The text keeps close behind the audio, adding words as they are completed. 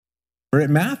We're at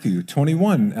Matthew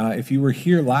 21. If you were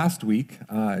here last week,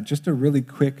 just a really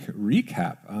quick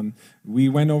recap. We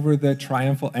went over the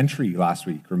triumphal entry last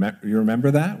week. You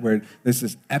remember that? Where there's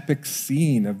this epic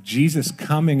scene of Jesus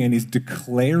coming and he's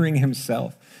declaring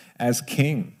himself as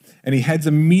king. And he heads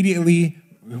immediately,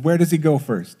 where does he go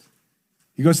first?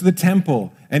 He goes to the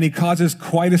temple and he causes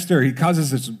quite a stir. He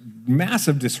causes this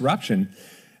massive disruption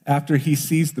after he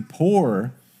sees the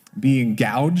poor being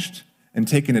gouged and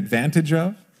taken advantage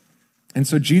of. And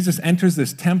so Jesus enters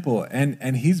this temple,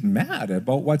 and he's mad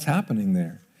about what's happening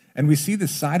there. And we see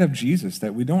this side of Jesus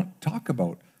that we don't talk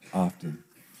about often.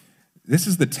 This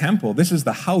is the temple. This is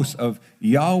the house of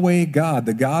Yahweh God,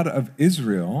 the God of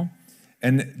Israel.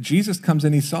 And Jesus comes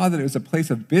in, he saw that it was a place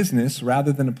of business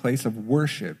rather than a place of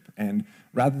worship, and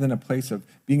rather than a place of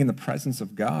being in the presence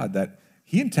of God that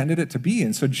he intended it to be.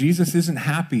 And so Jesus isn't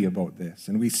happy about this.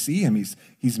 And we see him,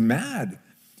 he's mad.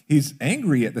 He's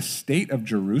angry at the state of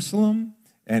Jerusalem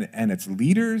and its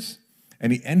leaders,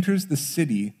 and he enters the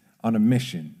city on a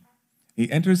mission.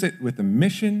 He enters it with a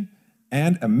mission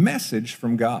and a message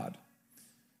from God.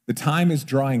 The time is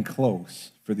drawing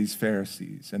close for these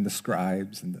Pharisees and the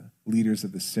scribes and the leaders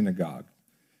of the synagogue.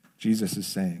 Jesus is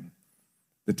saying,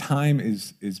 the time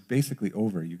is basically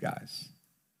over, you guys.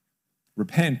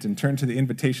 Repent and turn to the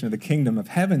invitation of the kingdom of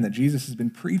heaven that Jesus has been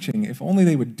preaching. If only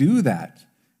they would do that.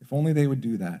 If only they would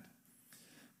do that.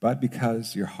 But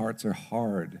because your hearts are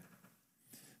hard,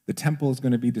 the temple is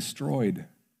going to be destroyed,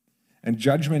 and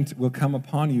judgment will come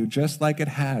upon you just like it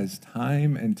has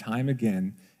time and time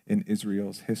again in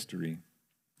Israel's history.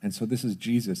 And so this is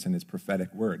Jesus and his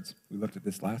prophetic words. We looked at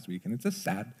this last week, and it's a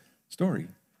sad story.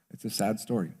 It's a sad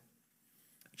story.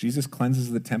 Jesus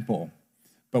cleanses the temple,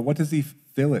 but what does he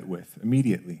fill it with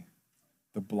immediately?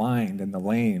 The blind and the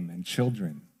lame and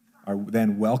children are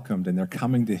then welcomed, and they're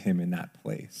coming to him in that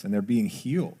place, and they're being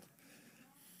healed.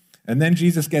 And then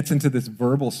Jesus gets into this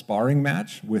verbal sparring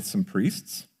match with some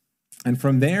priests, and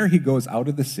from there he goes out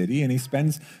of the city, and he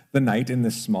spends the night in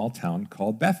this small town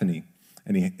called Bethany,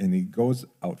 and he goes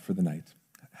out for the night,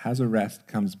 has a rest,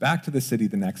 comes back to the city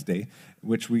the next day,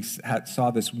 which we saw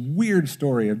this weird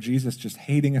story of Jesus just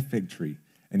hating a fig tree,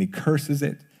 and he curses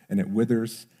it, and it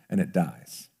withers, and it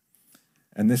dies.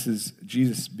 And this is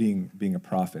Jesus being a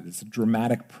prophet. It's a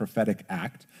dramatic prophetic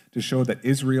act to show that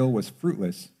Israel was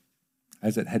fruitless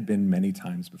as it had been many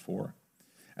times before,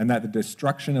 and that the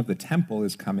destruction of the temple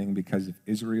is coming because of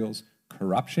Israel's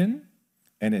corruption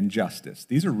and injustice.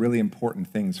 These are really important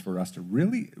things for us to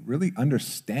really, really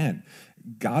understand.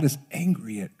 God is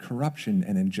angry at corruption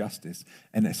and injustice,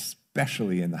 and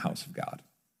especially in the house of God,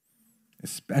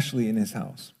 especially in his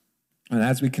house. And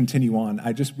as we continue on,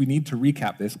 we need to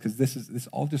recap this because this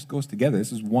all just goes together.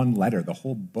 This is one letter, the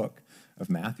whole book of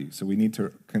Matthew. So we need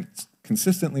to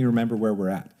consistently remember where we're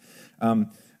at.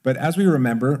 But as we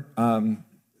remember,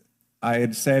 I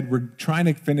had said we're trying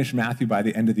to finish Matthew by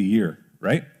the end of the year,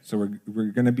 right? So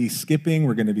we're going to be skipping.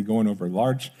 We're going to be going over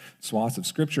large swaths of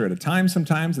Scripture at a time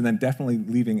sometimes, and then definitely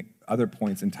leaving other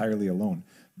points entirely alone.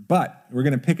 But we're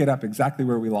going to pick it up exactly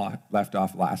where we left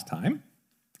off last time.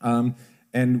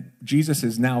 And Jesus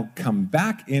has now come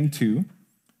back into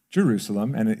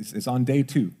Jerusalem, and it's on day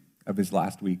 2 of his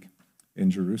last week in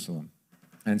Jerusalem.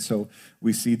 And so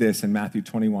we see this in Matthew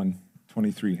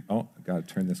 21:23. Oh, I got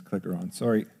to turn this clicker on.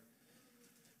 Sorry.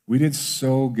 We did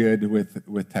so good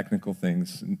with technical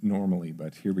things normally,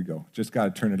 but here we go. Just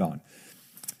got to turn it on.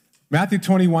 Matthew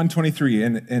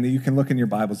 21:23, and you can look in your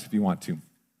Bibles if you want to.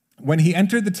 When he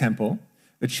entered the temple,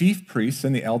 the chief priests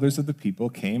and the elders of the people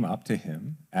came up to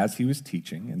him as he was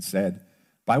teaching and said,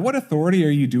 "By what authority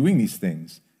are you doing these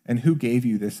things? And who gave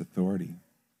you this authority?"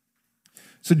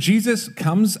 So Jesus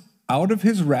comes out of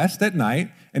his rest at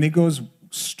night, and he goes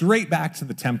straight back to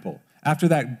the temple. After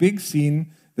that big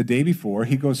scene the day before,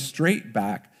 he goes straight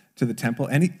back to the temple,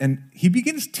 and he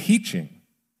begins teaching.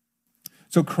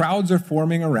 So crowds are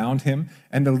forming around him,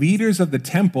 and the leaders of the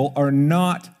temple are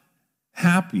not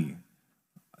happy.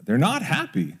 They're not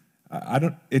happy.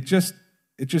 It just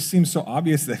seems so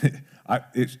obvious that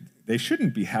they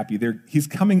shouldn't be happy. He's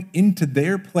coming into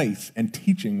their place and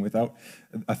teaching without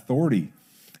authority,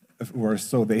 or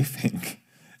so they think.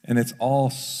 And it's all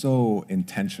so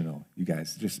intentional, you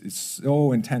guys. It's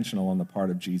so intentional on the part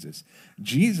of Jesus.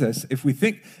 Jesus, if we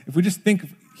just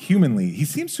think humanly, he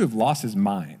seems to have lost his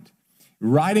mind.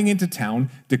 Riding into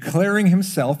town, declaring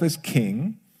himself as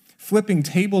king, flipping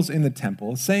tables in the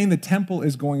temple, saying the temple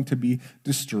is going to be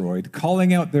destroyed,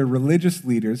 calling out their religious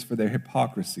leaders for their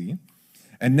hypocrisy.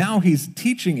 And now he's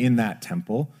teaching in that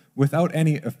temple without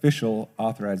any official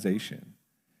authorization.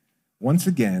 Once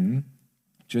again,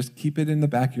 just keep it in the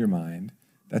back of your mind.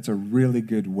 That's a really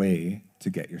good way to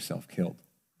get yourself killed.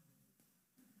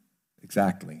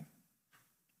 Exactly.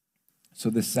 So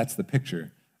this sets the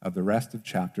picture of the rest of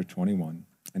chapter 21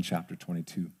 and chapter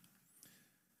 22.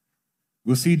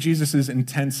 We'll see Jesus'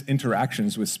 intense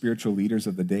interactions with spiritual leaders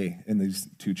of the day in these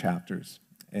two chapters.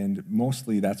 And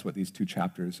mostly that's what these two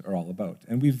chapters are all about.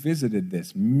 And we've visited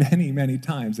this many, many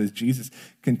times as Jesus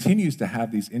continues to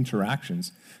have these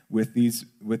interactions with these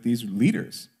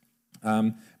leaders.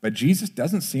 But Jesus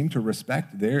doesn't seem to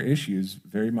respect their issues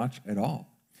very much at all.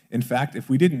 In fact, if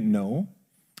we didn't know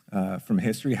from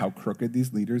history how crooked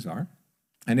these leaders are,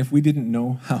 and if we didn't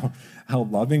know how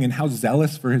loving and how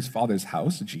zealous for his Father's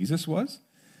house Jesus was,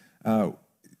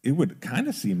 it would kind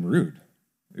of seem rude.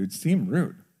 It would seem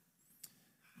rude.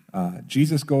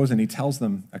 Jesus goes and he tells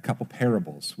them a couple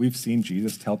parables. We've seen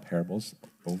Jesus tell parables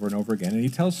over and over again, and he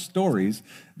tells stories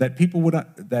that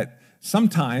that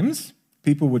sometimes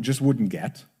people wouldn't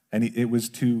get, and it was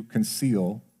to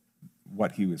conceal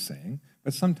what he was saying.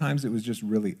 But sometimes it was just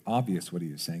really obvious what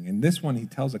he was saying. In this one, he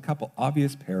tells a couple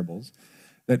obvious parables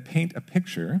that paint a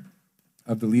picture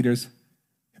of the leaders'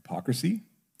 hypocrisy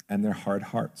and their hard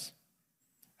hearts.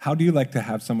 How do you like to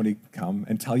have somebody come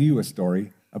and tell you a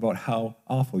story about how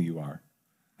awful you are?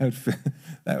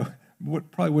 That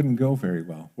probably wouldn't go very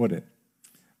well, would it?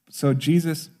 So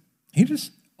Jesus, he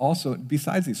just also,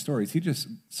 besides these stories, he just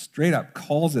straight up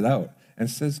calls it out and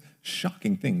says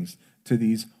shocking things to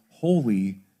these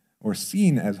holy or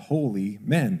seen as holy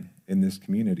men in this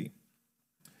community.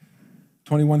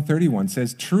 21:31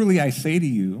 says, "Truly I say to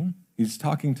you," he's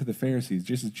talking to the Pharisees,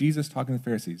 just as Jesus talking to the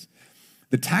Pharisees,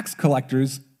 "the tax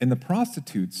collectors and the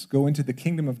prostitutes go into the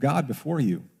kingdom of God before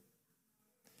you."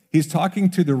 He's talking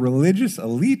to the religious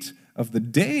elite of the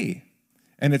day.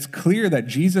 And it's clear that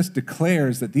Jesus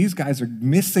declares that these guys are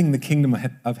missing the kingdom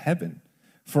of heaven.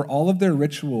 For all of their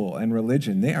ritual and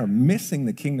religion, they are missing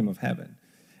the kingdom of heaven.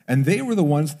 And they were the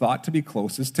ones thought to be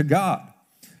closest to God.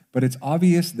 But it's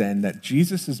obvious then that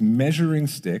Jesus' measuring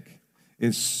stick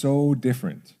is so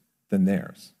different than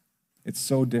theirs. It's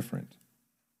so different.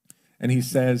 And he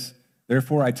says,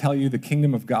 "Therefore I tell you, the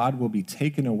kingdom of God will be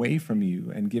taken away from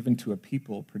you and given to a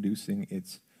people producing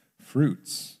its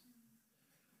fruits."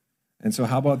 And so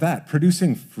how about that?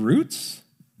 Producing fruits?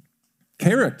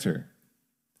 Character.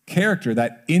 Character,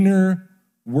 that inner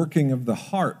working of the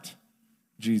heart,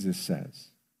 Jesus says.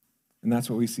 And that's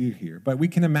what we see here. But we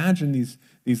can imagine these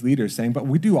leaders saying, but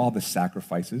we do all the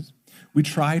sacrifices. We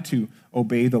try to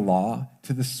obey the law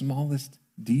to the smallest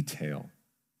detail.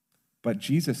 But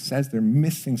Jesus says they're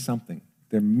missing something.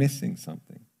 They're missing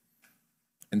something.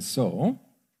 And so,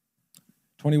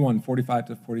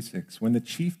 21:45-46, when the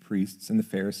chief priests and the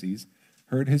Pharisees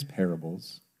heard his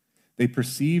parables, they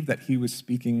perceived that he was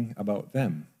speaking about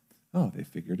them. Oh, they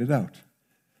figured it out.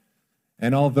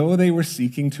 And although they were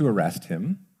seeking to arrest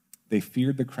him, they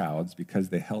feared the crowds because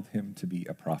they held him to be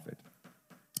a prophet.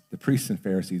 The priests and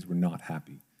Pharisees were not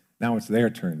happy. Now it's their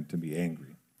turn to be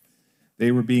angry.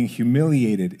 They were being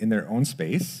humiliated in their own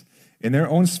space, in their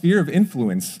own sphere of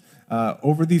influence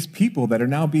over these people that are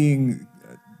now being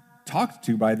talked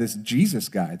to by this Jesus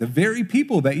guy, the very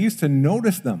people that used to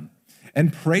notice them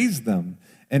and praise them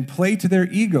and play to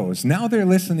their egos. Now they're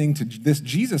listening to this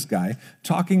Jesus guy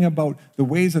talking about the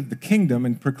ways of the kingdom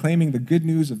and proclaiming the good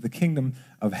news of the kingdom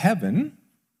of heaven.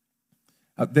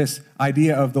 This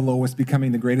idea of the lowest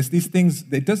becoming the greatest. These things,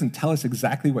 it doesn't tell us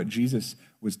exactly what Jesus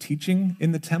was teaching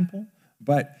in the temple,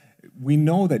 but we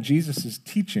know that Jesus'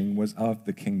 teaching was of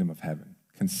the kingdom of heaven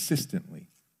consistently.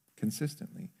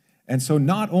 And so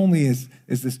not only is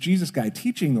this Jesus guy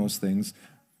teaching those things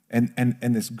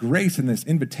and this grace and this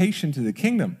invitation to the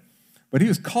kingdom, but he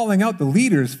was calling out the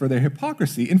leaders for their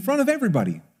hypocrisy in front of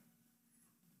everybody.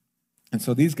 And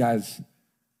so these guys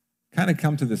kind of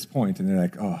come to this point and they're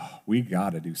like, oh, we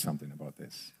got to do something about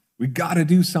this. We got to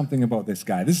do something about this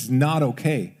guy. This is not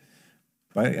okay.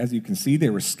 But as you can see, they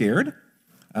were scared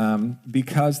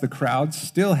because the crowd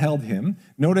still held him.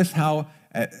 Notice how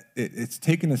it's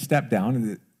taken a step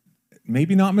down.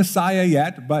 Maybe not Messiah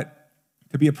yet, but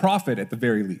to be a prophet at the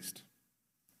very least.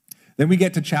 Then we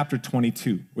get to chapter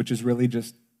 22, which is really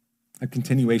just a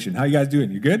continuation. How you guys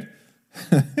doing? You good?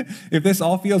 If this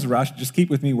all feels rushed, just keep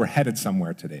with me. We're headed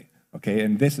somewhere today, okay?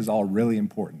 And this is all really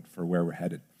important for where we're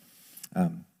headed.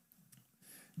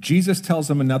 Jesus tells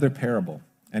them another parable,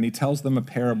 and he tells them a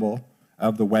parable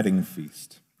of the wedding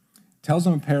feast. Tells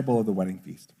them a parable of the wedding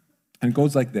feast. And it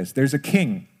goes like this. There's a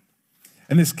king,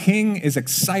 and this king is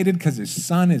excited because his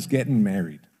son is getting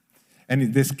married.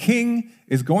 And this king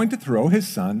is going to throw his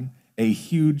son a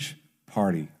huge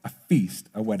party, a feast,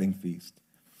 a wedding feast.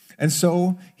 And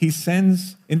so he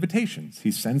sends invitations.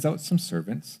 He sends out some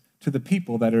servants to the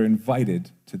people that are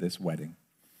invited to this wedding.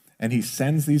 And he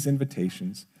sends these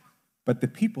invitations, but the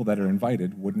people that are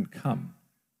invited wouldn't come.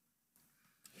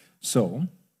 So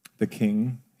the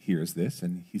king hears this,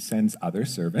 and he sends other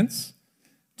servants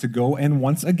to go and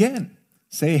once again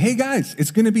say, hey guys, it's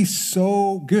going to be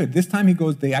so good. This time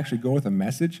they actually go with a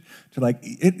message to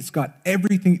it's got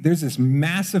everything. There's this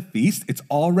massive feast. It's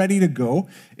all ready to go.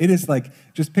 It is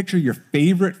just picture your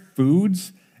favorite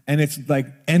foods, and it's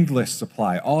endless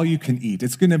supply, all you can eat.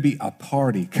 It's going to be a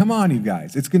party. Come on, you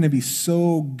guys. It's going to be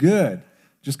so good.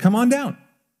 Just come on down.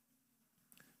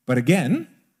 But again,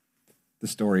 the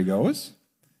story goes,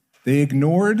 they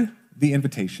ignored the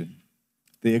invitation.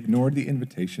 They ignored the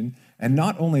invitation. And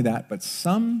not only that, but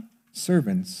some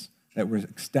servants that were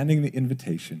extending the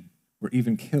invitation were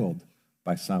even killed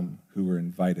by some who were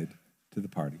invited to the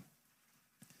party.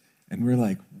 And we're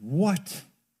like, what?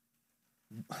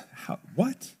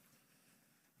 What?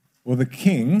 Well, the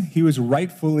king, he was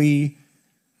rightfully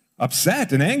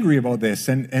upset and angry about this.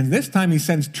 And this time he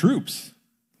sends troops.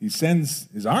 He sends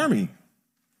his army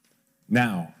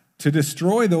now to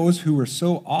destroy those who were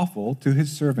so awful to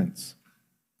his servants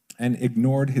and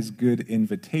ignored his good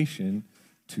invitation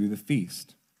to the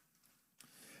feast.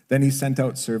 Then he sent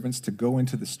out servants to go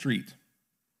into the street.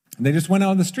 And they just went out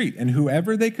on the street, and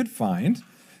whoever they could find,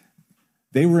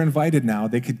 they were invited now.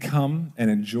 They could come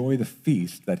and enjoy the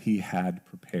feast that he had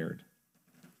prepared.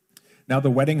 Now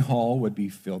the wedding hall would be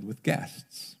filled with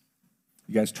guests.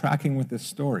 You guys tracking with this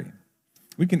story?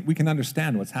 We can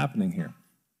understand what's happening here.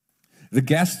 The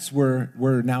guests were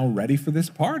now ready for this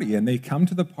party, and they come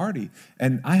to the party.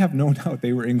 And I have no doubt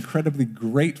they were incredibly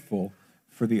grateful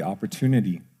for the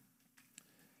opportunity.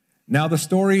 Now, the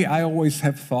story, I always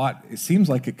have thought, it seems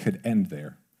like it could end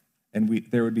there, and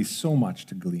there would be so much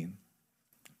to glean.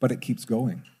 But it keeps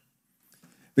going.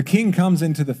 The king comes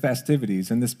into the festivities,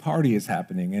 and this party is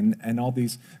happening, and all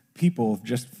these people,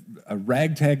 just a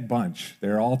ragtag bunch,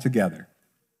 they're all together.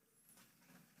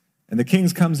 And the king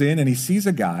comes in, and he sees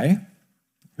a guy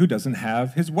who doesn't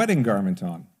have his wedding garment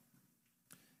on.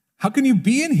 How can you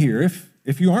be in here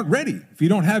if you aren't ready, if you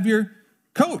don't have your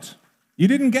coat? You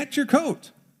didn't get your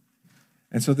coat.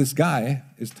 And so this guy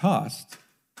is tossed.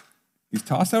 He's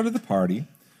tossed out of the party,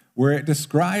 where it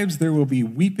describes there will be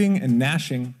weeping and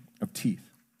gnashing of teeth.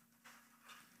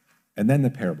 And then the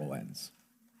parable ends.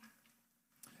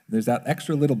 There's that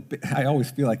extra little bit. I always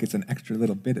feel like it's an extra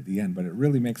little bit at the end, but it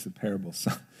really makes the parable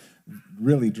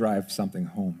really drive something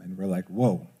home. And we're like,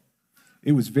 whoa.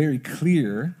 It was very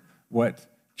clear what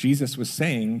Jesus was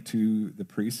saying to the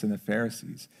priests and the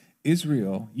Pharisees.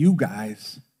 Israel, you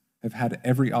guys have had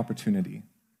every opportunity.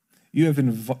 You have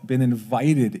been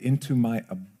invited into my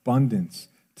abundance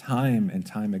time and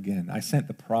time again. I sent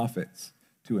the prophets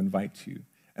to invite you,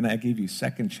 and I gave you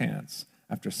second chance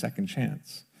after second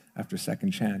chance after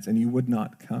second chance, and you would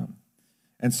not come.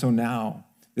 And so now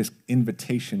this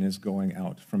invitation is going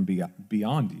out from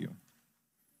beyond you.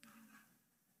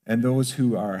 And those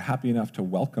who are happy enough to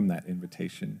welcome that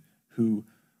invitation, who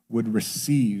would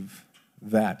receive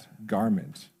that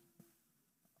garment,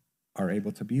 are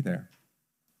able to be there.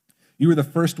 You were the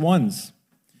first ones,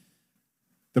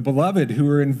 the beloved who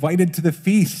were invited to the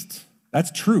feast.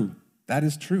 That's true. That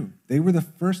is true. They were the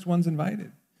first ones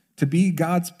invited to be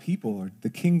God's people, or the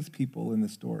king's people in the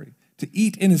story, to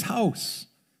eat in his house.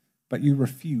 But you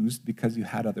refused because you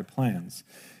had other plans.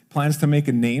 Plans to make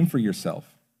a name for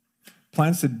yourself.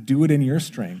 Plans to do it in your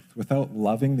strength without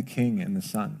loving the king and the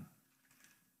son.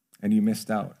 And you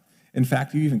missed out. In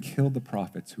fact, you even killed the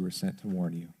prophets who were sent to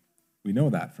warn you. We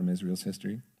know that from Israel's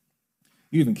history.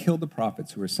 You even killed the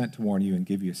prophets who were sent to warn you and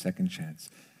give you a second chance.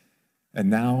 And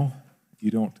now you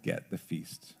don't get the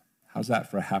feast. How's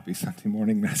that for a happy Sunday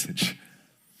morning message?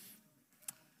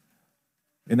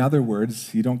 In other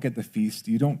words, you don't get the feast,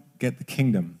 you don't get the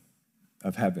kingdom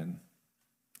of heaven.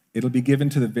 It'll be given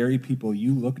to the very people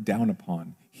you look down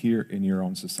upon here in your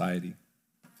own society.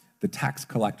 The tax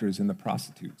collectors and the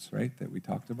prostitutes, right, that we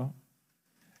talked about.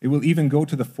 It will even go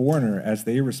to the foreigner as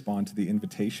they respond to the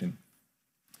invitation.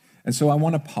 And so I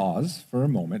want to pause for a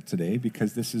moment today,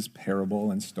 because this is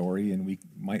parable and story, and we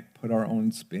might put our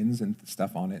own spins and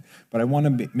stuff on it, but I want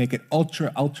to make it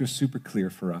ultra, super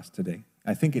clear for us today.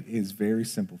 I think it is very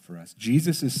simple for us.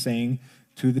 Jesus is saying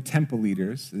to the temple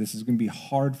leaders, this is going to be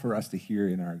hard for us to hear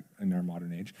in our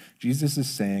modern age. Jesus is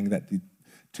saying that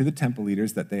to the temple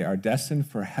leaders that they are destined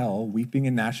for hell. Weeping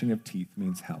and gnashing of teeth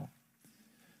means hell,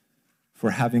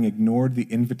 for having ignored the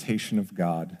invitation of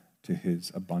God to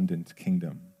his abundant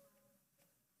kingdom.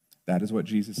 That is what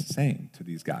Jesus is saying to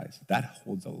these guys. That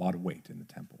holds a lot of weight in the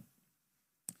temple.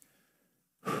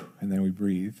 And then we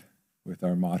breathe with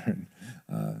our modern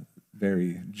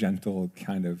very gentle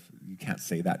kind of, you can't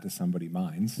say that to somebody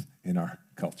minds in our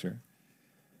culture.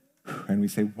 And we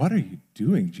say, what are you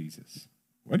doing, Jesus?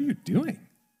 What are you doing?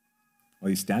 Well,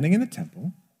 he's standing in the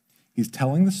temple. He's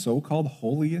telling the so-called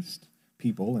holiest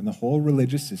people in the whole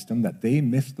religious system that they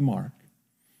missed the mark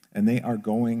and they are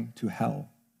going to hell.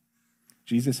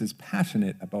 Jesus is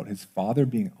passionate about his Father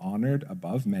being honored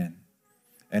above men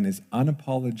and is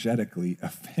unapologetically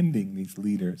offending these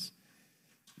leaders,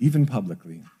 even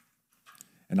publicly.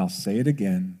 And I'll say it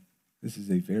again, this is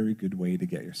a very good way to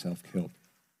get yourself killed.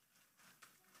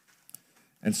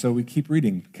 And so we keep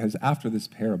reading, because after this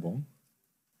parable,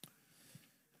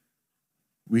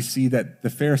 we see that the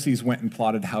Pharisees went and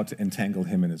plotted how to entangle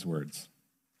him in his words.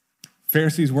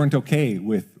 Pharisees weren't okay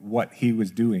with what he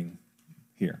was doing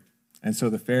here. And so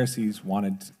the Pharisees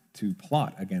wanted to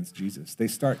plot against Jesus. They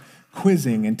start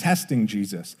quizzing and testing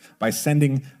Jesus by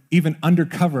sending even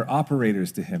undercover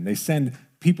operators to him. They send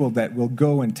people that will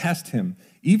go and test him,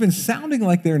 even sounding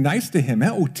like they're nice to him.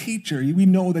 Oh, teacher, we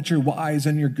know that you're wise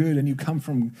and you're good and you come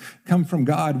from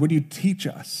God. Would you teach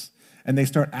us? And they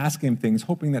start asking him things,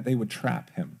 hoping that they would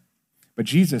trap him. But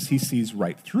Jesus, he sees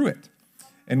right through it.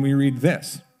 And we read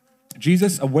this.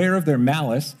 Jesus, aware of their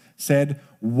malice, said,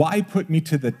 "Why put me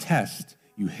to the test,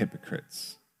 you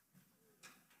hypocrites?"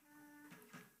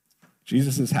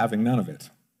 Jesus is having none of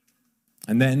it.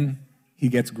 And then he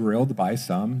gets grilled by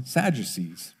some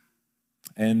Sadducees.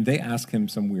 And they ask him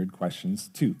some weird questions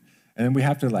too. And then we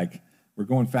have to we're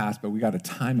going fast, but we got to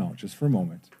time out just for a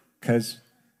moment. Because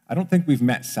I don't think we've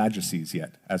met Sadducees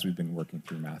yet as we've been working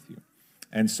through Matthew.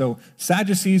 And so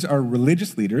Sadducees are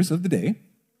religious leaders of the day,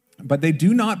 but they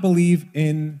do not believe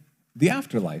in the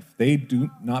afterlife. They do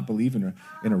not believe in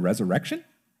a resurrection,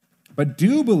 but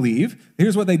do believe,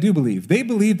 here's what they do believe. They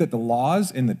believe that the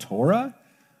laws in the Torah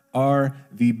are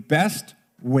the best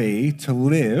way to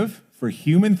live for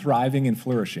human thriving and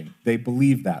flourishing. They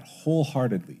believe that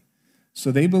wholeheartedly.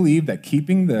 So they believe that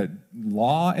keeping the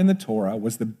law in the Torah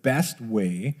was the best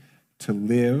way to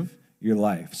live your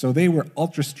life. So they were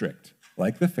ultra strict,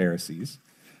 like the Pharisees,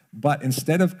 but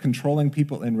instead of controlling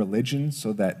people in religion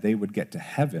so that they would get to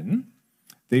heaven,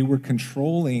 they were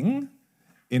controlling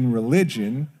in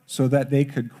religion so that they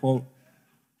could, quote,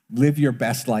 live your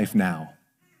best life now,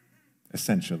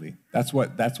 essentially. That's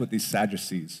what these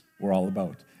Sadducees were all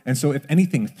about. And so if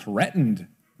anything threatened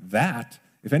that,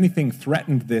 if anything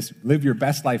threatened this, live your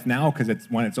best life now because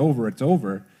when it's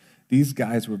over, these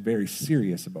guys were very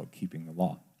serious about keeping the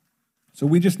law. So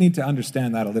we just need to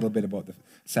understand that a little bit about the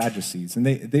Sadducees. And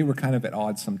they were kind of at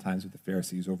odds sometimes with the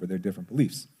Pharisees over their different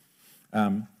beliefs.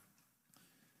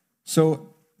 So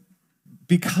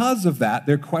because of that,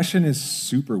 their question is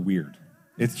super weird.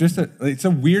 It's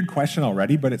a weird question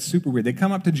already, but it's super weird. They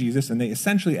come up to Jesus and they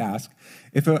essentially ask,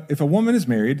 if a woman is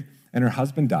married and her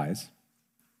husband dies,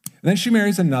 and then she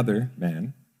marries another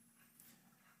man,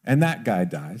 and that guy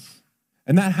dies,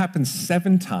 and that happens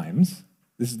 7 times,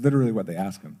 this is literally what they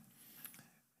ask him,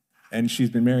 and she's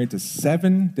been married to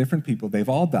 7 different people, they've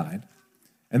all died,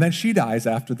 and then she dies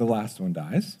after the last one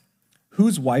dies,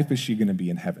 whose wife is she going to be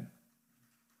in heaven?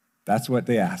 That's what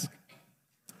they ask.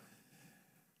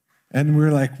 And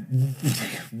we're like,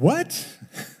 what?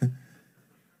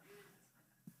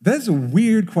 That's a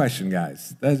weird question,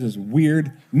 guys. That's just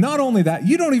weird. Not only that,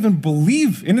 you don't even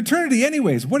believe in eternity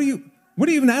anyways. What are you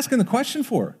even asking the question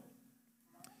for?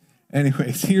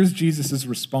 Anyways, here's Jesus'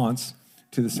 response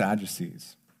to the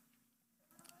Sadducees.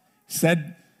 He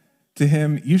said to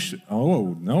him,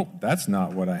 oh, no, that's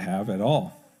not what I have at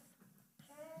all.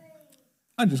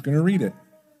 I'm just going to read it.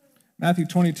 Matthew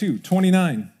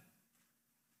 22:29.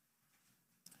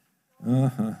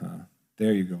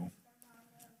 There you go.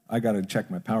 I got to check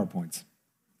my PowerPoints.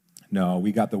 No,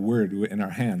 we got the word in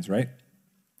our hands, right?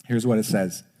 Here's what it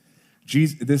says.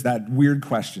 That weird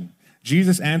question.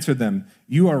 Jesus answered them,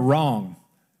 "You are wrong."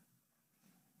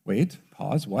 Wait,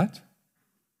 pause, what?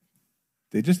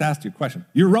 They just asked you a question.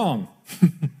 You're wrong.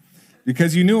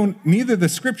 Because you knew neither the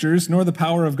scriptures nor the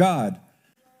power of God.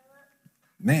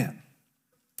 Man.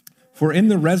 For in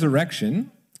the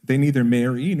resurrection, they neither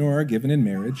marry nor are given in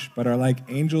marriage, but are like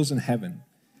angels in heaven.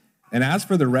 And as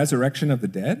for the resurrection of the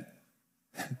dead,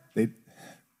 he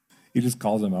just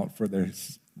calls them out for their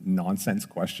nonsense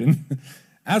question.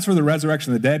 As for the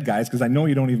resurrection of the dead, guys, because I know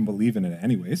you don't even believe in it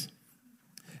anyways,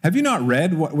 have you not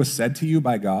read what was said to you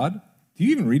by God? Do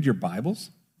you even read your Bibles?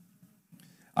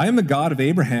 I am the God of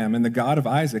Abraham and the God of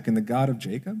Isaac and the God of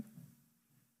Jacob.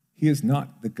 He is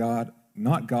not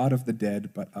God of the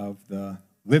dead, but of the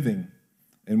living.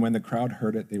 And when the crowd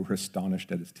heard it, they were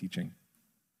astonished at his teaching.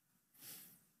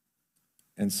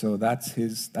 And so that's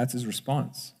his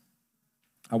response.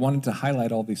 I wanted to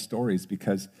highlight all these stories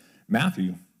because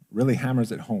Matthew really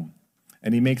hammers it home.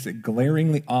 And he makes it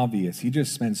glaringly obvious. He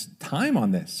just spends time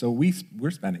on this. So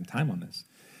we're spending time on this.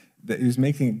 That he's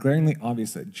making it glaringly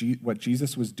obvious that what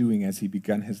Jesus was doing as he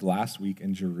began his last week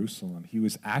in Jerusalem, he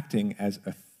was acting as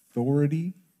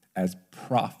authority, as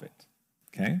prophet.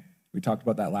 Okay? We talked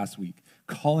about that last week.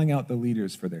 Calling out the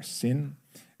leaders for their sin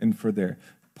and for their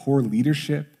poor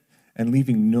leadership and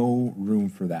leaving no room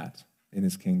for that in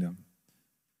his kingdom.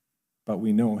 But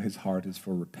we know his heart is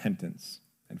for repentance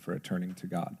and for a turning to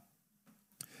God.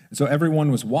 And so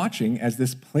everyone was watching as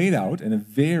this played out in a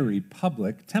very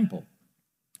public temple.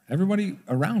 Everybody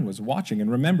around was watching. And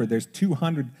remember, there's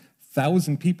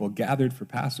 200,000 people gathered for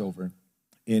Passover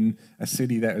in a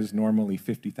city that is normally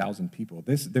 50,000 people.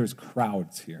 There's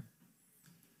crowds here.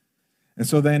 And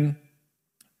so then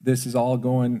this is all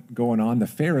going on. The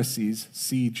Pharisees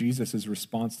see Jesus'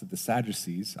 response to the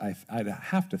Sadducees. I'd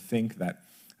have to think that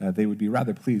they would be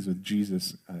rather pleased with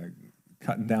Jesus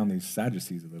cutting down these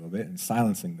Sadducees a little bit and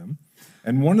silencing them.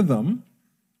 And one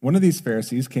of these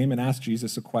Pharisees came and asked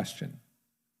Jesus a question.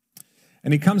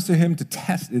 And he comes to him to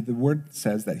test. The word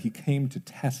says that he came to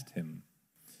test him.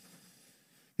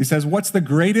 He says, "What's the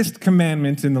greatest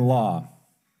commandment in the law?"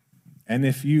 And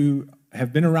if you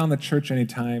have been around the church any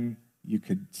time, you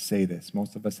could say this.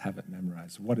 Most of us have it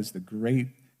memorized. What is the great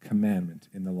commandment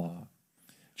in the law?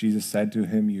 Jesus said to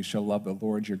him, "You shall love the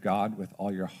Lord your God with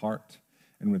all your heart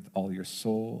and with all your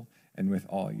soul and with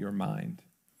all your mind.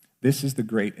 This is the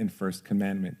great and first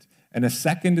commandment. And a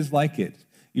second is like it.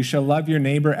 You shall love your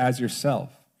neighbor as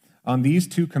yourself. On these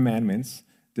two commandments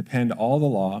depend all the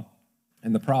law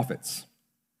and the prophets."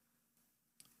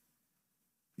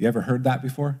 You ever heard that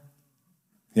before?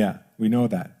 Yeah, we know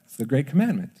that. It's the great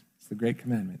commandment. It's the great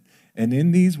commandment. And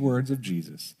in these words of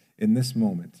Jesus, in this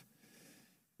moment,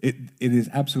 it is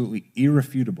absolutely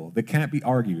irrefutable. They can't be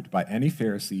argued by any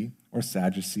Pharisee or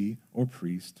Sadducee or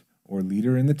priest or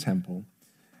leader in the temple.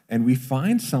 And we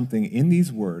find something in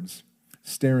these words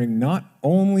staring not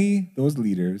only those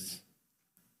leaders,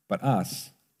 but us,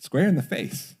 square in the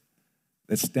face,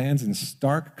 that stands in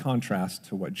stark contrast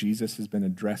to what Jesus has been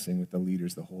addressing with the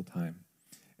leaders the whole time.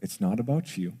 It's not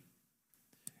about you.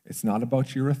 It's not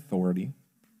about your authority.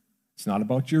 It's not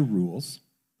about your rules.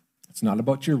 It's not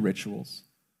about your rituals.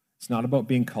 It's not about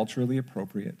being culturally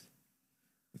appropriate.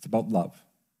 It's about love.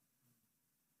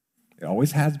 It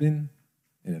always has been,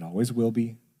 and it always will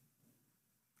be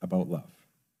about love.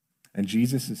 And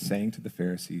Jesus is saying to the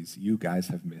Pharisees, you guys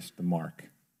have missed the mark.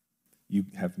 You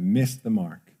have missed the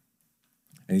mark.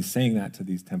 And he's saying that to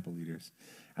these temple leaders.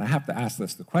 And I have to ask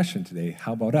this the question today,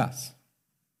 how about us?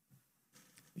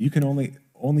 You can only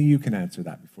you can answer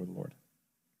that before the Lord.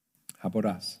 How about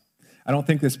us? I don't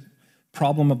think this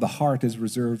problem of the heart is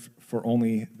reserved for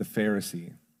only the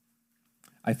Pharisee.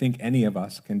 I think any of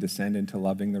us can descend into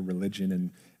loving the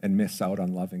religion and miss out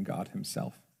on loving God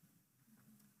himself.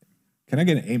 Can I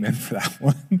get an amen for that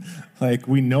one? Like,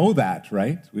 we know that,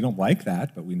 right? We don't like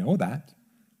that, but we know that.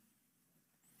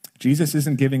 Jesus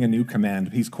isn't giving a new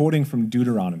command. He's quoting from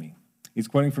Deuteronomy. He's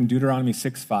quoting from Deuteronomy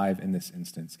 6:5 in this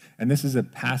instance. And this is a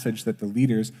passage that the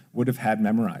leaders would have had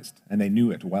memorized, and they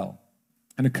knew it well.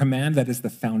 And a command that is the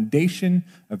foundation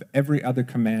of every other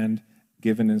command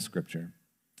given in Scripture.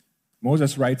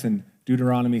 Moses writes in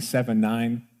Deuteronomy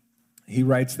 7:9, he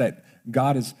writes that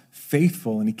God is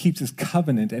faithful and he keeps his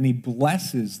covenant and he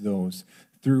blesses those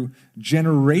through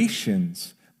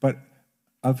generations. But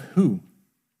of who?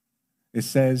 It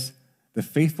says, the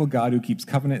faithful God who keeps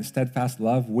covenant and steadfast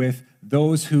love with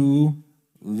those who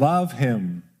love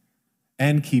him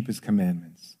and keep his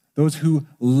commandments. Those who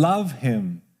love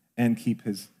him and keep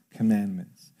his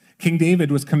commandments. King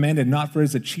David was commended not for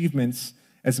his achievements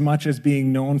as much as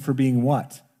being known for being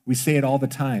what? We say it all the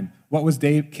time. What was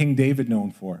King David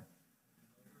known for?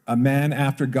 A man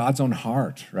after God's own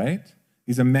heart, right?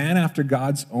 He's a man after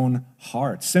God's own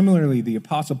heart. Similarly, the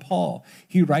Apostle Paul,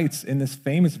 he writes in this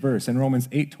famous verse in Romans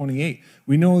 8:28,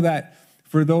 we know that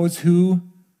for those who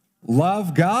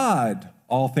love God,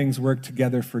 all things work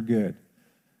together for good.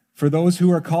 For those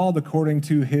who are called according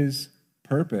to his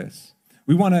purpose.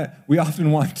 We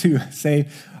often want to say,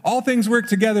 all things work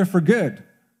together for good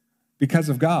because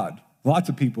of God. Lots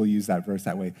of people use that verse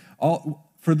that way.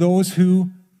 For those who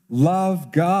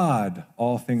love God,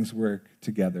 all things work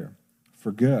together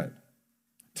for good.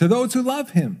 To those who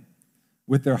love him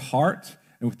with their heart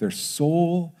and with their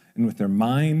soul and with their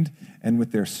mind and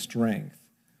with their strength,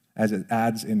 as it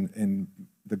adds in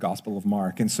the Gospel of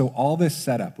Mark. And so all this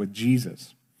setup with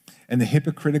Jesus and the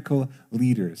hypocritical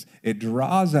leaders, it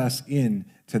draws us in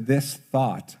to this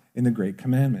thought in the Great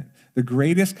Commandment. The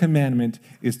greatest commandment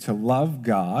is to love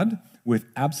God with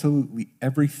absolutely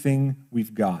everything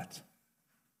we've got.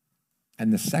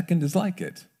 And the second is like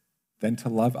it, then to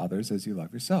love others as you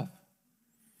love yourself.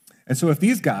 And so if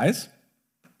these guys,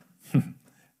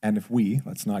 and if we,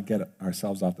 let's not get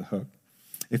ourselves off the hook,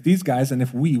 if these guys and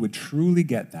if we would truly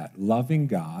get that, loving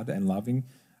God and loving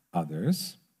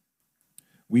others,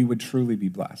 we would truly be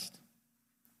blessed.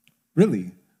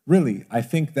 Really, really, I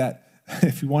think that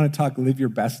if you want to talk live your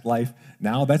best life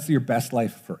now, that's your best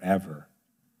life forever.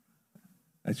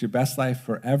 That's your best life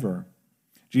forever.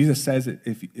 Jesus says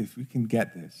if we can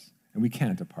get this, and we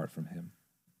can't apart from him,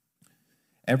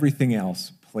 everything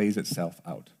else plays itself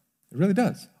out. It really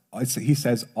does. He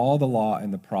says all the law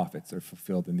and the prophets are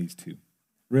fulfilled in these two.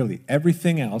 Really,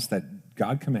 everything else that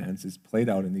God commands is played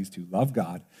out in these two. Love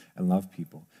God and love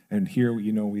people. And here,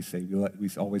 we always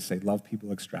say, love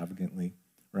people extravagantly,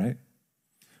 right?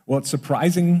 Well, it's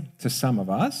surprising to some of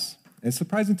us. It's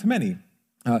surprising to many.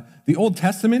 The Old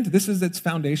Testament, this is its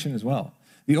foundation as well.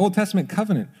 The Old Testament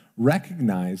covenant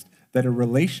recognized that a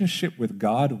relationship with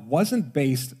God wasn't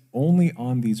based only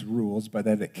on these rules, but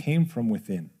that it came from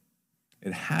within.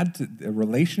 A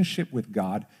relationship with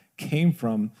God came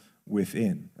from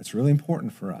within. That's really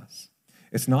important for us.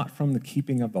 It's not from the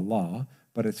keeping of the law,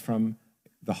 but it's from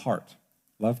the heart.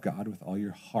 Love God with all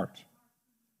your heart.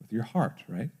 With your heart,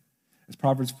 right? As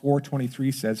Proverbs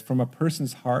 4:23 says, from a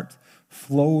person's heart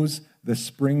flows the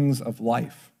springs of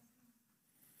life.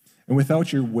 And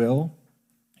without your will,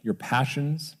 your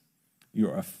passions,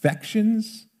 your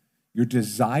affections, your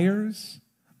desires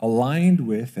aligned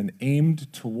with and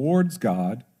aimed towards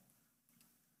God,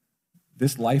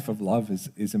 this life of love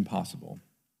is impossible.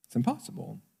 It's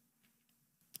impossible.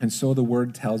 And so the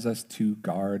word tells us to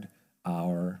guard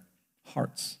our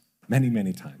hearts many,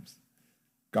 many times.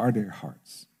 Guard your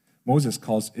hearts. Moses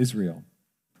calls Israel.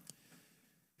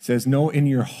 He says, know in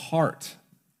your heart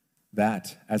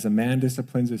that as a man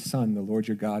disciplines his son, the Lord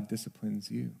your God disciplines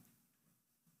you.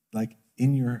 Like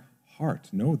in your heart,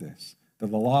 know this. That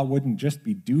the law wouldn't just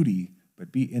be duty,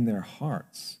 but be in their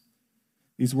hearts.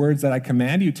 These words that I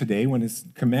command you today, when it's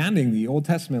commanding the Old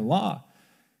Testament law,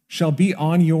 shall be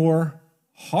on your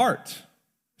heart.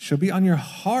 Shall be on your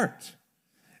heart.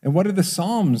 And what are the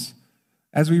Psalms?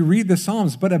 As we read the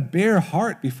Psalms, but a bare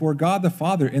heart before God the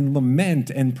Father in lament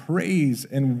and praise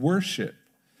and worship.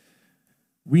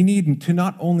 We need to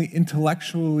not only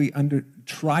intellectually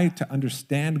try to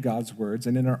understand God's words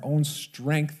and in our own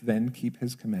strength then keep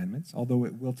his commandments, although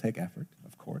it will take effort,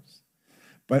 of course.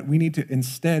 But we need to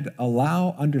instead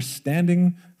allow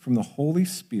understanding from the Holy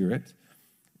Spirit,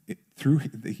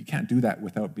 you can't do that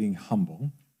without being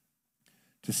humble,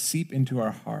 to seep into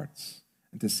our hearts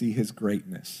and to see his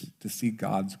greatness, to see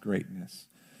God's greatness.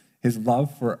 His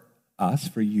love for us,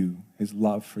 for you, his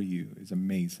love for you is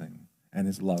amazing. And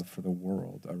his love for the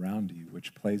world around you,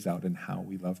 which plays out in how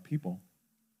we love people.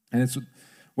 And it's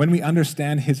when we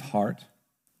understand his heart,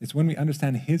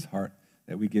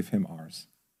 that we give him ours.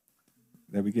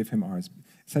 That we give him ours.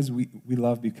 It says we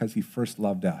love because he first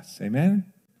loved us.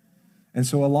 Amen? And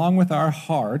so along with our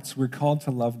hearts, we're called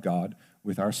to love God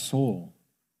with our soul.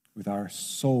 With our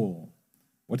soul.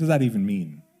 What does that even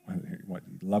mean?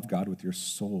 Love God with your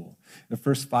soul. The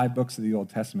first 5 books of the Old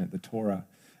Testament, the Torah,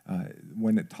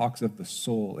 when it talks of the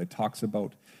soul, it talks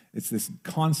about, it's this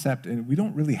concept, and we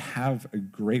don't really have a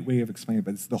great way of explaining it,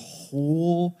 but it's the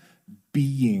whole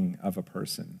being of a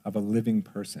person, of a living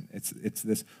person. It's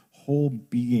this whole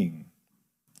being,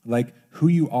 like who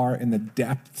you are in the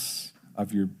depths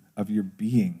of your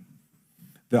being.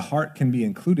 The heart can be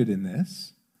included in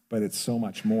this, but it's so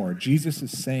much more. Jesus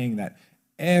is saying that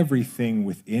everything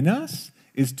within us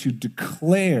is to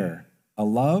declare a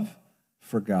love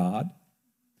for God,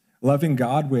 loving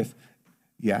God with,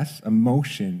 yes,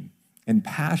 emotion and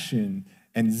passion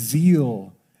and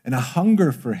zeal and a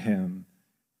hunger for him,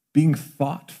 being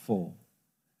thoughtful,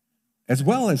 as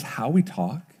well as how we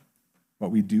talk, what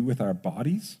we do with our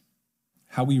bodies,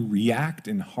 how we react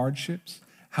in hardships,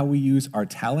 how we use our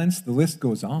talents, the list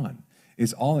goes on,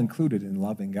 is all included in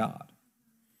loving God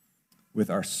with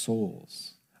our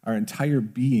souls. Our entire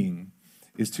being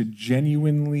is to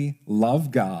genuinely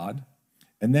love God.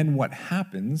 And then what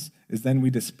happens is then we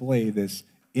display this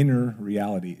inner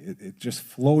reality. It just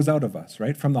flows out of us,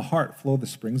 right? From the heart flow the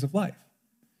springs of life.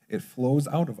 It flows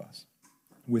out of us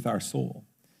with our soul.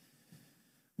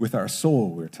 With our soul,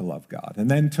 we're to love God. And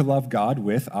then to love God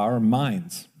with our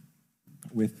minds.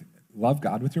 Love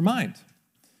God with your mind.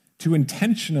 To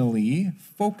intentionally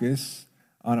focus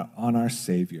on our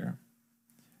Savior.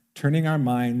 Turning our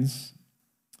minds,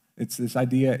 it's this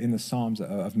idea in the Psalms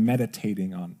of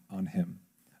meditating on him.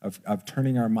 Of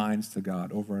turning our minds to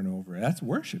God over and over. That's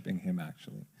worshiping him,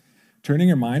 actually. turning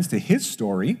our minds to his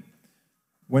story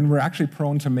when we're actually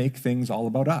prone to make things all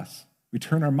about us. We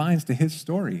turn our minds to his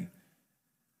story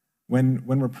when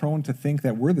we're prone to think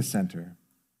that we're the center.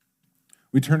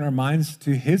 We turn our minds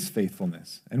to his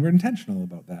faithfulness, and we're intentional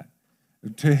about that,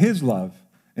 to his love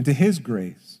and to his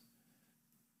grace,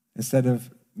 instead of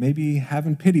maybe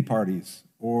having pity parties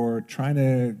or trying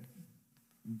to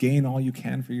gain all you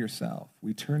can for yourself.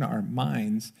 We turn our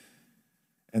minds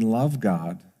and love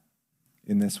God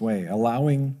in this way,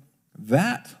 allowing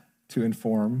that to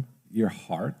inform your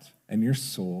heart and your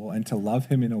soul and to love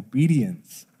him in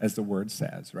obedience, as the word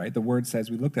says, right? The word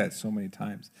says, we looked at it so many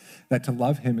times, that to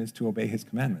love him is to obey his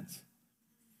commandments.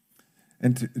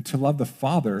 And to love the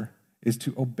Father is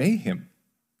to obey him,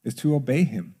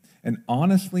 And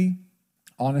honestly,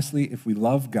 if we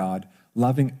love God,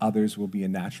 loving others will be a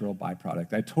natural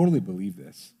byproduct. I totally believe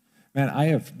this. Man, I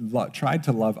have tried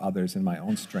to love others in my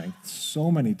own strength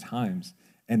so many times,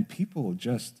 and people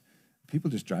just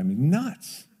drive me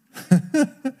nuts.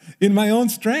 In my own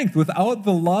strength, without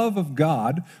the love of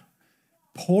God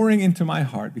pouring into my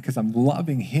heart because I'm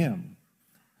loving him,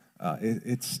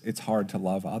 it's hard to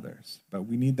love others. But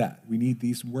we need that. We need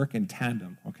these work in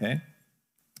tandem, okay?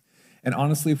 And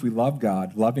honestly, if we love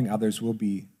God, loving others will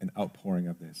be an outpouring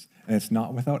of this. And it's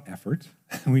not without effort.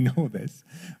 We know this.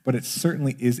 But it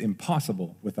certainly is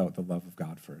impossible without the love of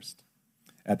God first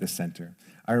at the center.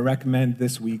 I recommend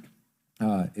this week,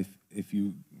 if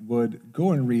you would,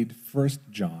 go and read 1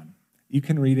 John. You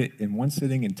can read it in one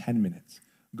sitting in 10 minutes.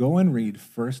 Go and read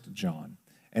 1 John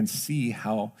and see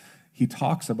how he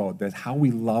talks about this, how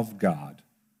we love God,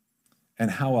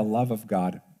 and how a love of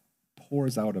God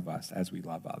pours out of us as we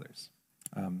love others.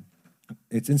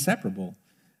 It's inseparable,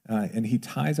 and he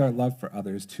ties our love for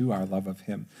others to our love of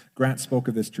him. Grant spoke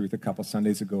of this truth a couple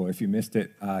Sundays ago. If you missed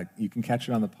it, you can catch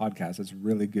it on the podcast. It's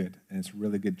really good, and it's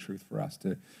really good truth for us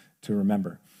to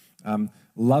remember.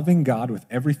 Loving God with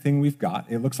everything we've got,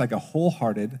 it looks like a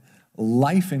wholehearted,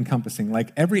 life-encompassing,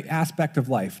 like every aspect of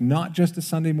life, not just a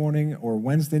Sunday morning or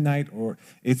Wednesday night, or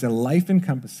it's a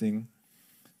life-encompassing,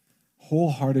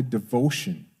 wholehearted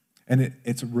devotion. And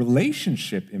it's a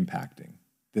relationship impacting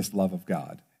this love of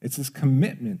God. It's this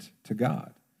commitment to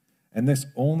God. And this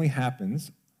only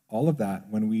happens, all of that,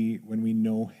 when we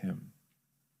know him.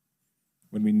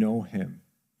 When we know him.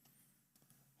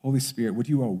 Holy Spirit, would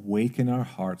you awaken our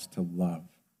hearts to love?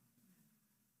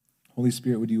 Holy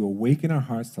Spirit, would you awaken our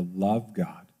hearts to love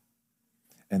God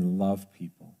and love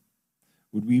people?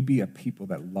 Would we be a people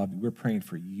that love you? We're praying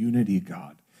for unity,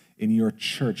 God, in your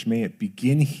church. May it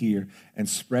begin here and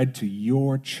spread to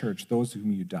your church, those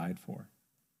whom you died for,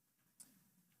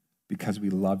 because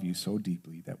we love you so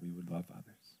deeply that we would love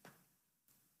others.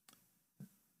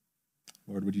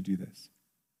 Lord, would you do this?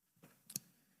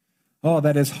 Oh,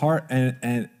 that his heart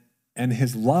and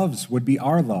his loves would be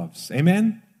our loves.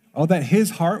 Amen? Oh, that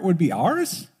his heart would be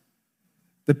ours?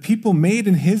 The people made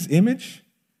in his image?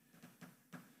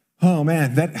 Oh,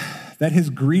 man, that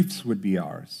his griefs would be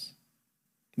ours.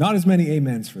 Not as many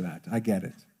amens for that. I get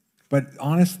it. But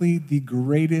honestly, the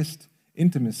greatest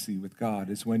intimacy with God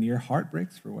is when your heart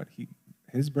breaks for what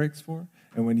his breaks for,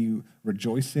 and when you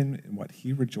rejoice in what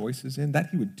he rejoices in, that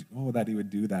he would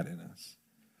do that in us.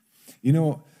 You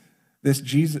know, this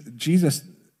Jesus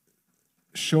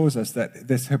shows us that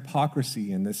this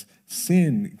hypocrisy and this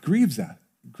sin grieves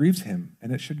him,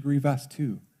 and it should grieve us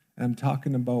too. And I'm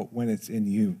talking about when it's in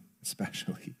you,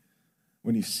 especially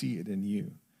when you see it in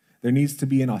you. There needs to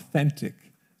be an authentic,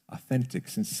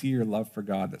 sincere love for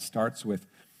God that starts with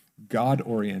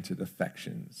God-oriented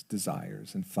affections,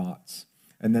 desires, and thoughts.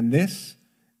 And then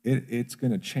it's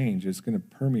going to change. It's going to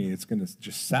permeate. It's going to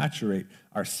just saturate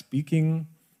our speaking,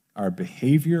 our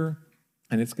behavior,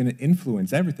 and it's going to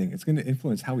influence everything. It's going to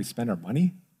influence how we spend our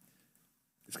money.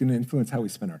 It's going to influence how we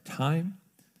spend our time.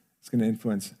 It's going to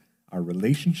influence our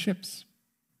relationships,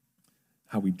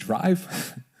 how we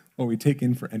drive, what we take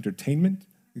in for entertainment.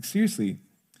 Like, seriously,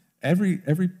 every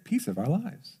piece of our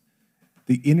lives.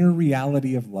 The inner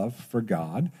reality of love for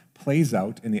God plays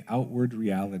out in the outward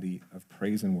reality of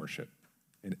praise and worship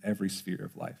in every sphere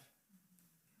of life.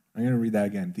 I'm going to read that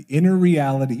again. The inner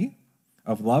reality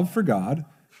of love for God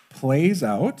plays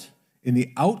out in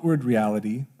the outward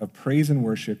reality of praise and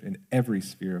worship in every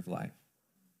sphere of life.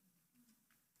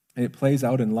 And it plays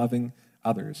out in loving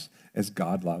others as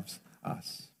God loves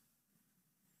us.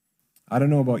 I don't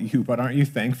know about you, but aren't you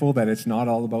thankful that it's not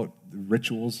all about the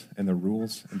rituals and the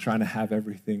rules and trying to have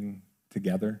everything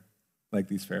together like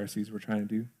these Pharisees were trying to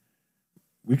do?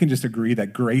 We can just agree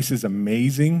that grace is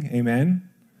amazing, amen?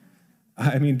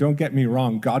 I mean, don't get me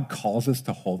wrong, God calls us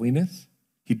to holiness.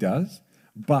 He does,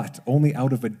 but only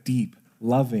out of a deep,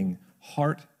 loving,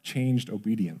 heart heart-changed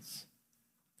obedience.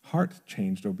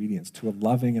 Heart-changed obedience to a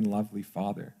loving and lovely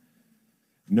Father.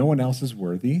 No one else is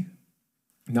worthy,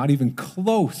 not even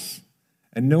close,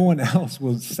 and no one else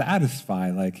will satisfy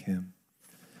like him.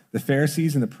 The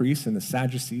Pharisees and the priests and the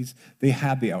Sadducees, they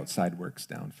had the outside works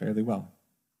down fairly well.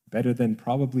 Better than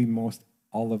probably most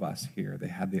all of us here. They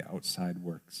had the outside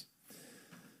works.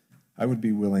 I would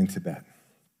be willing to bet.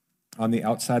 On the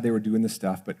outside, they were doing the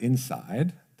stuff, but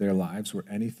inside, their lives were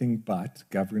anything but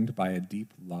governed by a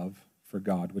deep love for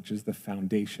God, which is the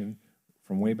foundation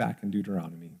from way back in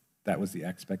Deuteronomy. That was the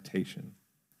expectation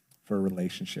for a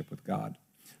relationship with God.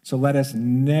 So let us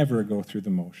never go through the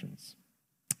motions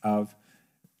of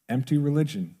empty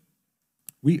religion.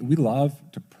 We love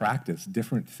to practice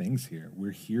different things here.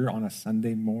 We're here on a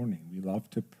Sunday morning. We love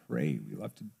to pray. We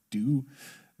love to do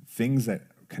things that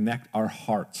connect our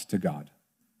hearts to God,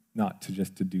 not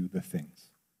just to do the things.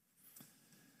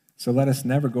 So let us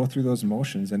never go through those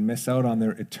motions and miss out on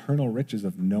their eternal riches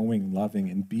of knowing, loving,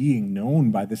 and being known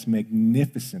by this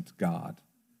magnificent God,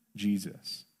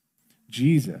 Jesus.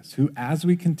 Jesus, who, as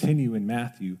we continue in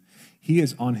Matthew, he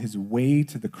is on his way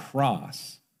to the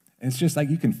cross. And it's just like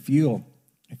you can feel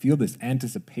this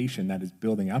anticipation that is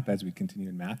building up as we continue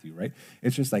in Matthew, right?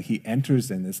 It's just like he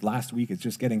enters in this last week. It's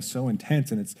just getting so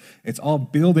intense, and it's all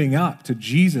building up to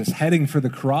Jesus heading for the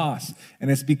cross.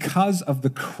 And it's because of the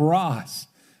cross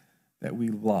that we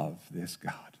love this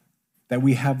God, that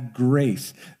we have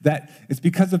grace, that it's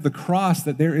because of the cross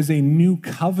that there is a new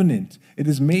covenant. It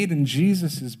is made in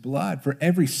Jesus' blood for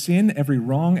every sin, every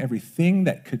wrong, everything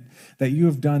that you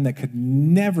have done that could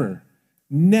never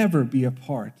be a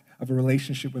part of a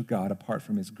relationship with God apart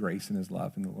from his grace and his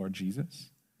love in the Lord Jesus.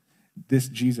 This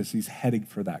Jesus, he's heading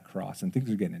for that cross, and things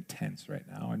are getting intense right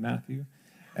now in Matthew.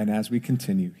 And as we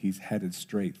continue, he's headed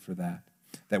straight for that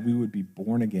we would be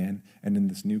born again, and in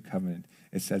this new covenant,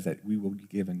 it says that we will be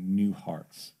given new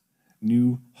hearts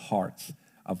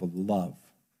of a love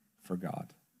for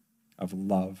God, of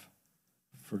love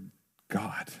for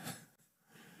God.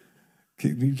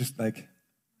 Can you just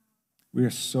we are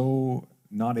so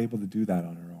not able to do that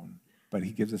on our own, but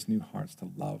he gives us new hearts to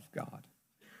love God.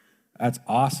 That's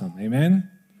awesome, amen?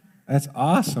 That's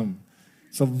awesome.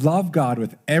 So love God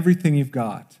with everything you've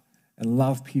got and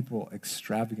love people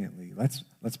extravagantly. Let's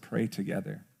pray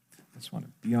together. I just want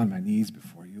to be on my knees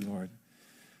before you, Lord.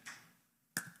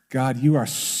 God, you are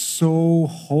so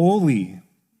holy.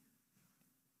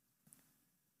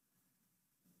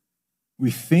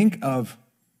 We think of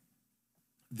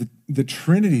the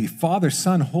Trinity, Father,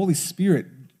 Son, Holy Spirit,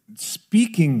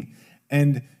 speaking,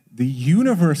 and the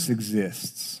universe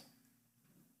exists.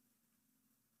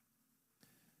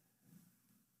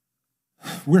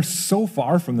 We're so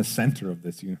far from the center of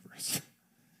this universe.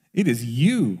 It is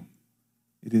you.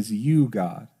 It is you,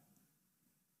 God.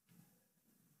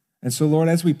 And so, Lord,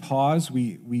 as we pause,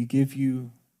 we give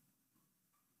you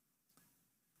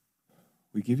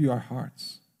our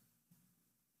hearts.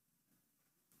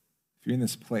 If you're in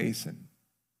this place and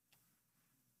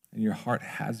your heart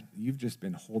you've just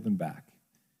been holding back.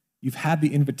 You've had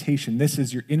the invitation. This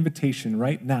is your invitation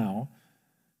right now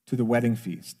to the wedding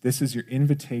feast. This is your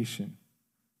invitation.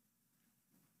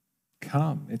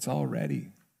 Come, it's all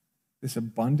ready. This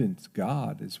abundant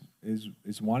God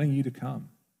is wanting you to come.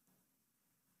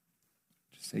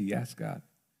 Just say, yes, God.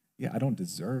 Yeah, I don't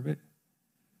deserve it.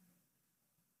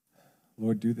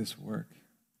 Lord, do this work.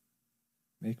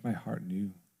 Make my heart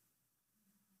new.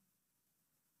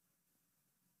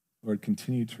 Lord,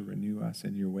 continue to renew us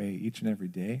in your way each and every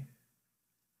day.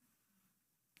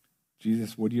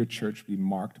 Jesus, would your church be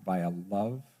marked by a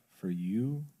love for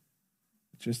you,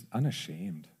 just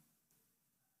unashamed,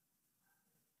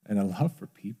 and a love for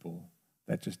people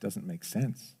that just doesn't make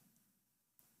sense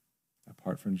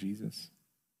apart from Jesus.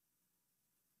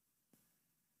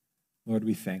 Lord,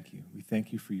 we thank you. We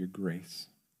thank you for your grace.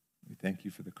 We thank you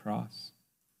for the cross.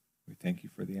 We thank you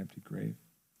for the empty grave.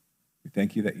 We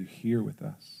thank you that you're here with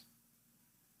us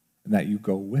and that you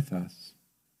go with us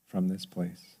from this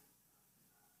place.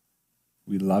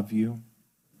 We love you.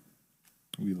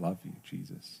 We love you,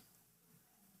 Jesus.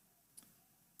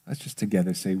 Let's just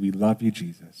together say, we love you,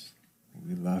 Jesus.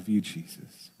 We love you,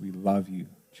 Jesus. We love you,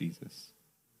 Jesus.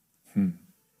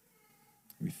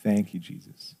 We thank you,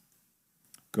 Jesus.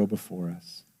 Go before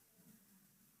us.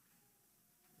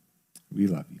 We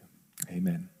love you.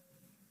 Amen.